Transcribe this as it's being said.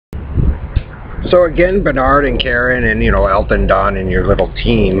So again, Bernard and Karen and, you know, Elton, Don and your little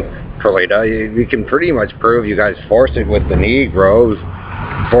team, Perlita, you can pretty much prove you guys forced it with the Negroes.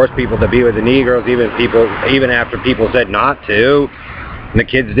 Forced people to be with the Negroes, even after people said not to. And the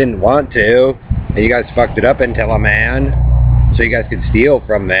kids didn't want to. And you guys fucked it up until a man. So you guys could steal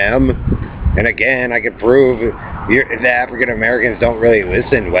from them. And again, I could prove the African Americans don't really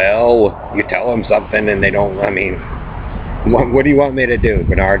listen well. You tell them something and they don't, I mean, what do you want me to do,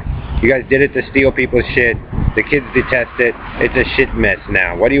 Bernard? You guys did it to steal people's shit. The kids detest it. It's a shit mess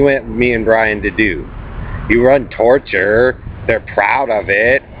now. What do you want me and Brian to do? You run torture. They're proud of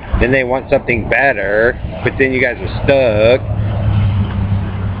it. Then they want something better. But then you guys are stuck.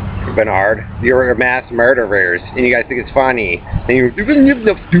 Bernard, you're mass murderers. And you guys think it's funny. And you're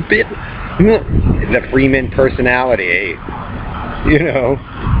stupid. The Freeman personality. You know.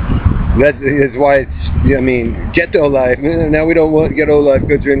 That's why it's, I mean, ghetto life. Now we don't want ghetto life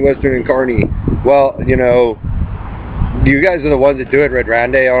because you're in Western and Kearney. Well, you know, you guys are the ones that do it, Red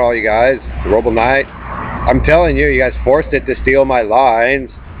Rande, all you guys, Roble Knight. I'm telling you, you guys forced it to steal my lines.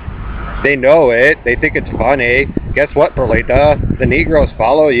 They know it. They think it's funny. Guess what, Perlita? The Negroes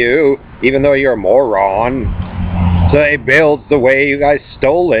follow you, even though you're a moron. So it builds the way you guys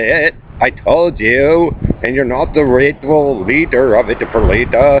stole it. I told you. And you're not the rightful leader of it,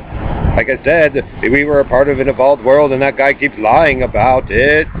 Perlita. Like I said, we were a part of an evolved world and that guy keeps lying about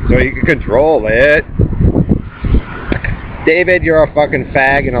it, so he can control it. David, you're a fucking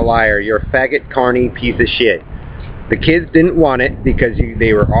fag and a liar. You're a faggot, carny piece of shit. The kids didn't want it because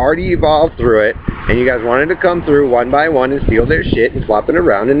they were already evolved through it, and you guys wanted to come through one by one and steal their shit and swap it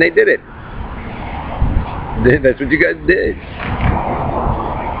around, and they did it. That's what you guys did.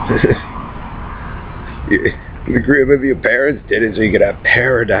 The group of your parents did it so you could have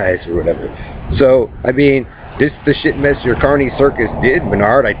paradise or whatever. So, I mean, this the shit mess your Carney Circus did,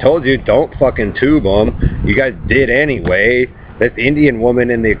 Bernard. I told you, don't fucking tube them. You guys did anyway. That Indian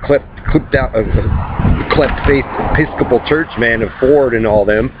woman and the cleft-faced Episcopal church man of Ford and all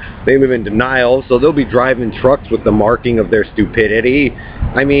them, they live in denial, so they'll be driving trucks with the marking of their stupidity.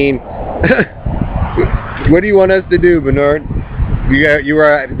 I mean, what do you want us to do, Bernard?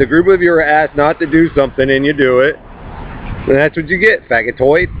 The group of you were asked not to do something and you do it. And that's what you get,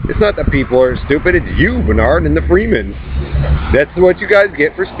 faggetoid. It's not that people are stupid, it's you, Bernard, and the Freemans. That's what you guys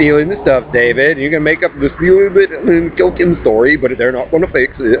get for stealing the stuff, David. You can make up the steal it and kill Kim story, but they're not going to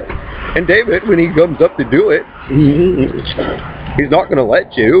fix it. And David, when he comes up to do it, he's not going to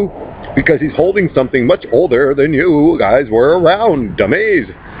let you, because he's holding something much older than you guys were around, dummies.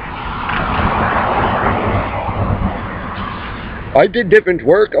 I did different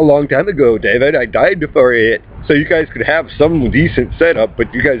work a long time ago, David. I died for it. So you guys could have some decent setup,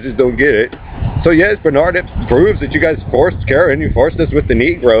 but you guys just don't get it. So yes, Bernard, it proves that you guys forced Karen, you forced us with the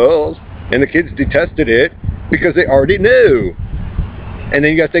Negroes, and the kids detested it because they already knew. And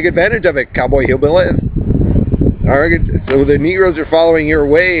then you guys take advantage of it, cowboy hillbillies. Alright, so the Negroes are following your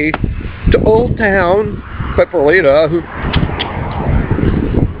way to Old Town, Perlita, who...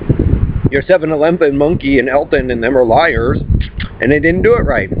 Your 7-Eleven monkey and Elton and them are liars, and they didn't do it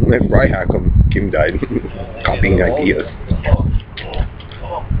right. That's right how come Kim died. Copying ideas.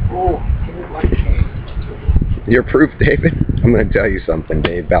 Your proof, David? I'm going to tell you something,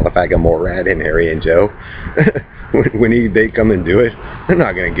 Dave. Balafaga, Morad, and Harry and Joe. when they come and do it, they're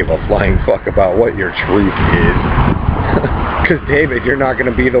not going to give a flying fuck about what your truth is. Because, David, you're not going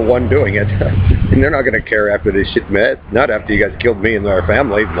to be the one doing it. And they're not going to care after this shit met. Not after you guys killed me and our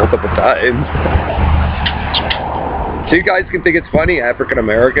family multiple times. So you guys can think it's funny, African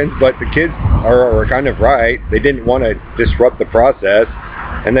Americans, but the kids are kind of right. They didn't want to disrupt the process,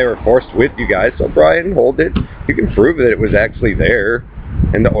 and they were forced with you guys. So, Brian, hold it. You can prove that it was actually there.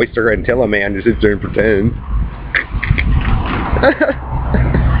 And the Oyster Antilla man just sits there and pretends.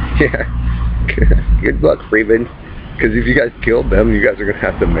 Yeah. Good luck, Freeman. Because if you guys killed them, you guys are going to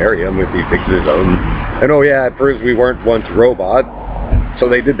have to marry him if he fixes his own. And oh yeah, it proves we weren't once robots. So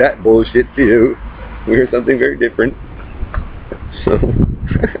they did that bullshit too. We were something very different. So,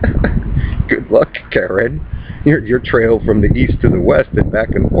 good luck, Karen. Your trail from the east to the west and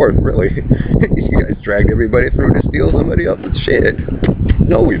back and forth, really. You guys dragged everybody through to steal somebody else's shit.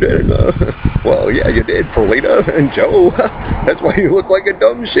 No, we didn't. Well, yeah, you did, Perlita and Joe. That's why you look like a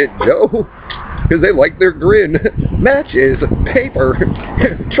dumb shit, Joe. Because they like their grin. Matches, paper,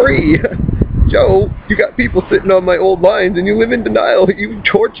 tree. Joe, you got people sitting on my old lines and you live in denial. You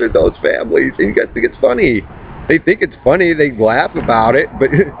tortured those families and you guys think it's funny. They think it's funny, they laugh about it,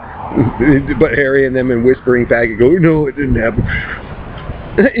 but Harry and them and whispering faggot go, no, it didn't happen.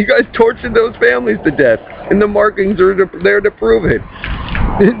 You guys tortured those families to death, and the markings are there to prove it.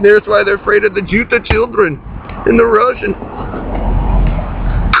 That's why they're afraid of the Juta children and the Russian.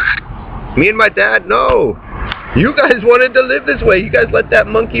 Me and my dad, no. You guys wanted to live this way. You guys let that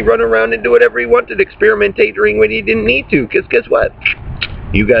monkey run around and do whatever he wanted, experimentating when he didn't need to. Because guess what?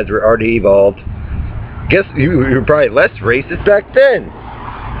 You guys were already evolved. Guess you were probably less racist back then.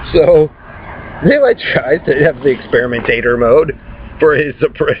 So, they might try to have the experimentator mode for his,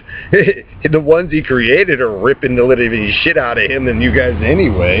 the ones he created are ripping the living shit out of him and you guys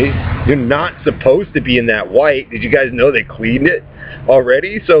anyway. You're not supposed to be in that white. Did you guys know they cleaned it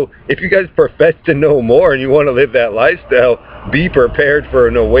already? So if you guys profess to know more and you want to live that lifestyle, be prepared for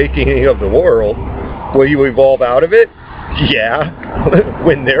an awakening of the world. Will you evolve out of it? Yeah,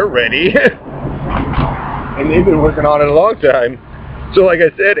 when they're ready. And they've been working on it a long time. So like I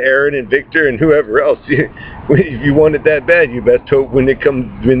said, Aaron and Victor and whoever else, if you want it that bad, you best hope when they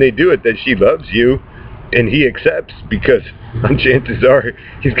do it that she loves you and he accepts, because chances are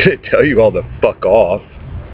he's going to tell you all to fuck off.